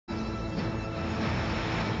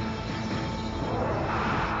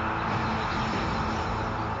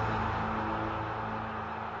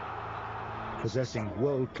Possessing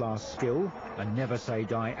world-class skill, a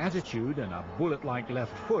never-say-die attitude and a bullet-like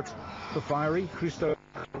left foot, the fiery Hristo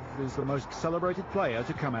Stoichkov is the most celebrated player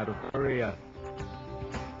to come out of Korea.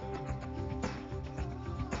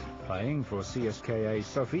 Playing for CSKA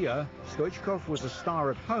Sofia, Stoichkov was a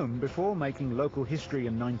star at home before making local history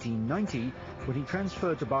in 1990 when he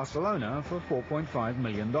transferred to Barcelona for $4.5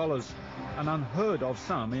 million, an unheard-of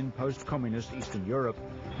sum in post-communist Eastern Europe.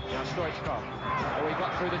 Now Stoichkov, he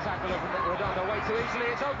got through the tackle of Redondo way too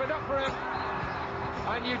easily. It's opened up for him,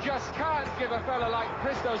 and you just can't give a fella like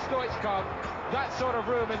Hristo Stoichkov that sort of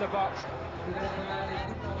room in the box.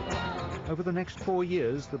 Over the next 4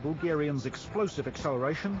 years, the Bulgarian's explosive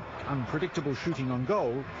acceleration, unpredictable shooting on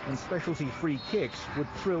goal, and specialty free kicks would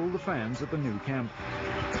thrill the fans at the new camp.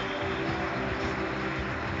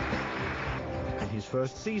 In his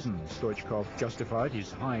first season, Stoichkov justified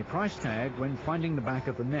his high price tag when finding the back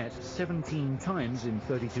of the net 17 times in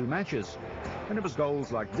 32 matches. And it was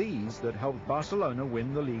goals like these that helped Barcelona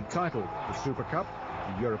win the league title, the Super Cup,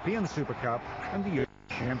 the European Super Cup, and the European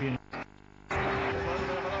Championship.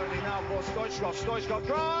 Stoichkov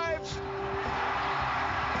drives!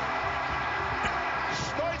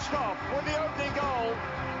 Stoichkov with the opening goal.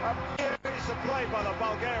 A piece of play by the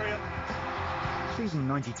Bulgarian. Season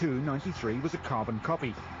 92-93 was a carbon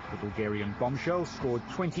copy. The Bulgarian bombshell scored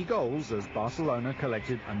 20 goals as Barcelona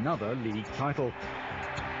collected another league title.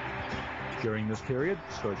 During this period,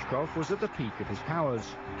 Stoichkov was at the peak of his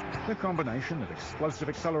powers. The combination of explosive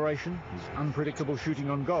acceleration, his unpredictable shooting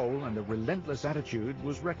on goal, and a relentless attitude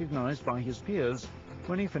was recognized by his peers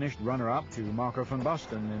when he finished runner-up to Marco van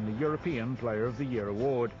Basten in the European Player of the Year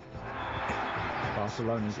award.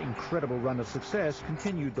 Barcelona's incredible run of success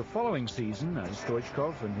continued the following season as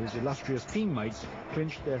Stoichkov and his illustrious teammates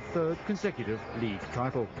clinched their third consecutive league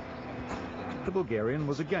title. The Bulgarian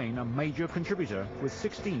was again a major contributor with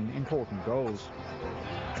 16 important goals.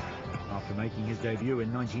 After making his debut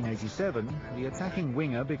in 1987, the attacking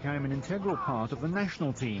winger became an integral part of the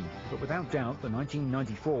national team, but without doubt the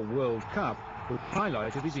 1994 World Cup was the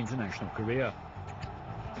highlight of his international career.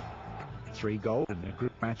 3 goals in the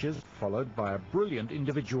group matches, followed by a brilliant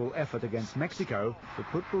individual effort against Mexico that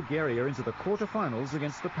put Bulgaria into the quarter-finals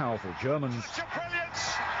against the powerful Germans. Such a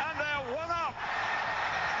brilliance, and they're 1-up.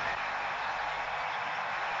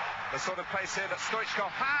 The sort of pace here that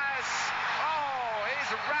Stoichkov has. Oh,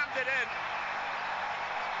 he's rammed it in.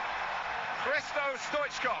 Hristo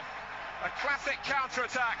Stoichkov, a classic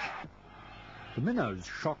counter-attack. The Minnows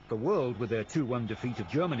shocked the world with their 2-1 defeat of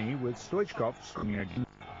Germany, with Stoichkov scoring again.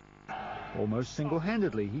 Almost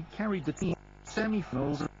single-handedly, he carried the team to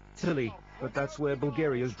semi-finals in Italy, but that's where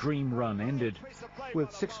Bulgaria's dream run ended.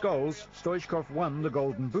 With 6 goals, Stoichkov won the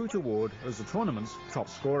Golden Boot award as the tournament's top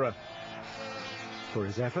scorer. For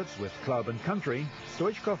his efforts with club and country,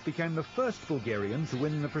 Stoichkov became the first Bulgarian to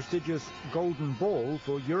win the prestigious Golden Ball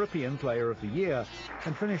for European Player of the Year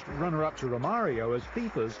and finished runner-up to Romario as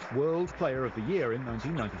FIFA's World Player of the Year in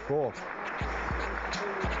 1994.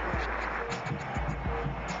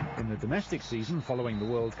 In the domestic season following the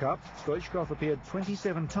World Cup, Stoichkov appeared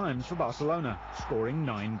 27 times for Barcelona, scoring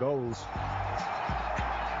 9 goals.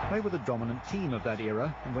 They were the dominant team of that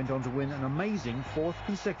era and went on to win an amazing 4th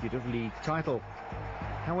consecutive league title.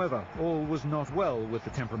 However, all was not well with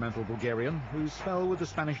the temperamental Bulgarian, whose spell with the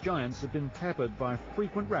Spanish Giants had been peppered by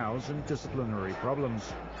frequent rows and disciplinary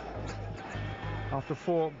problems. After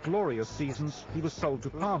 4 glorious seasons, he was sold to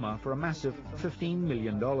Parma for a massive $15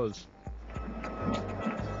 million.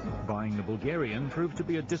 Buying the Bulgarian proved to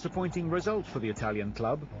be a disappointing result for the Italian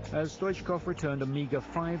club, as Stoichkov returned a meagre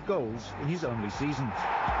 5 goals in his only season.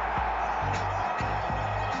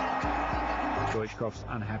 Stoichkov's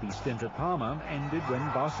unhappy stint at Parma ended when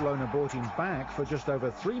Barcelona bought him back for just over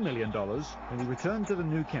 $3 million, and he returned to the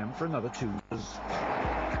new camp for another 2 years.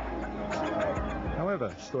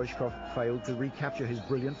 However, Stoichkov failed to recapture his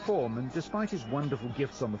brilliant form, and despite his wonderful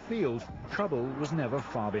gifts on the field, trouble was never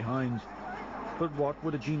far behind. But what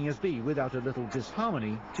would a genius be without a little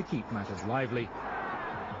disharmony to keep matters lively?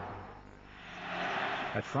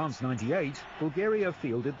 At France 98, Bulgaria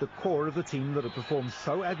fielded the core of the team that had performed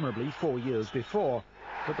so admirably 4 years before,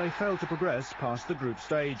 but they failed to progress past the group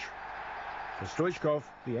stage. For Stoichkov,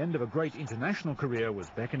 the end of a great international career was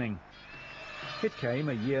beckoning. It came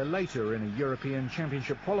a year later in a European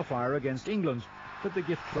Championship qualifier against England, but the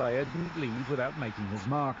gift player didn't leave without making his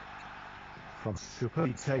mark. From a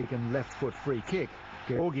superbly taken left-foot free kick,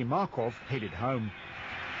 Georgi Markov headed home.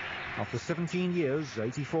 After 17 years,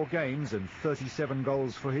 84 games and 37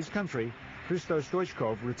 goals for his country, Hristo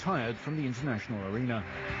Stoichkov retired from the international arena.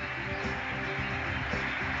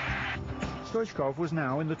 Stoichkov was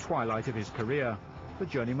now in the twilight of his career. The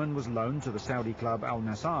journeyman was loaned to the Saudi club Al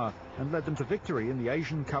Nassr and led them to victory in the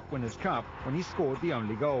Asian Cup Winners' Cup when he scored the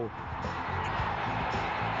only goal.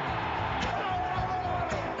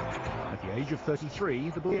 At the age of 33,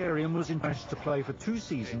 the Bulgarian was invited to play for 2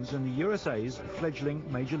 seasons in the USA's fledgling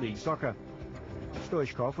Major League Soccer.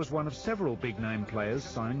 Stoichkov was one of several big-name players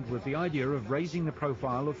signed with the idea of raising the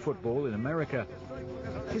profile of football in America.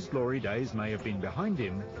 His glory days may have been behind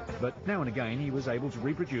him, but now and again he was able to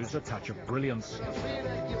reproduce a touch of brilliance.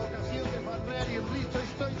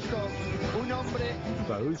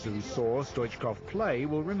 Those who saw Stoichkov play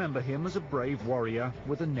will remember him as a brave warrior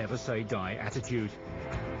with a never-say-die attitude.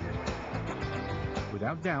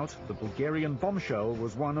 Without doubt, the Bulgarian bombshell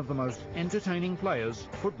was one of the most entertaining players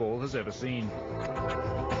football has ever seen.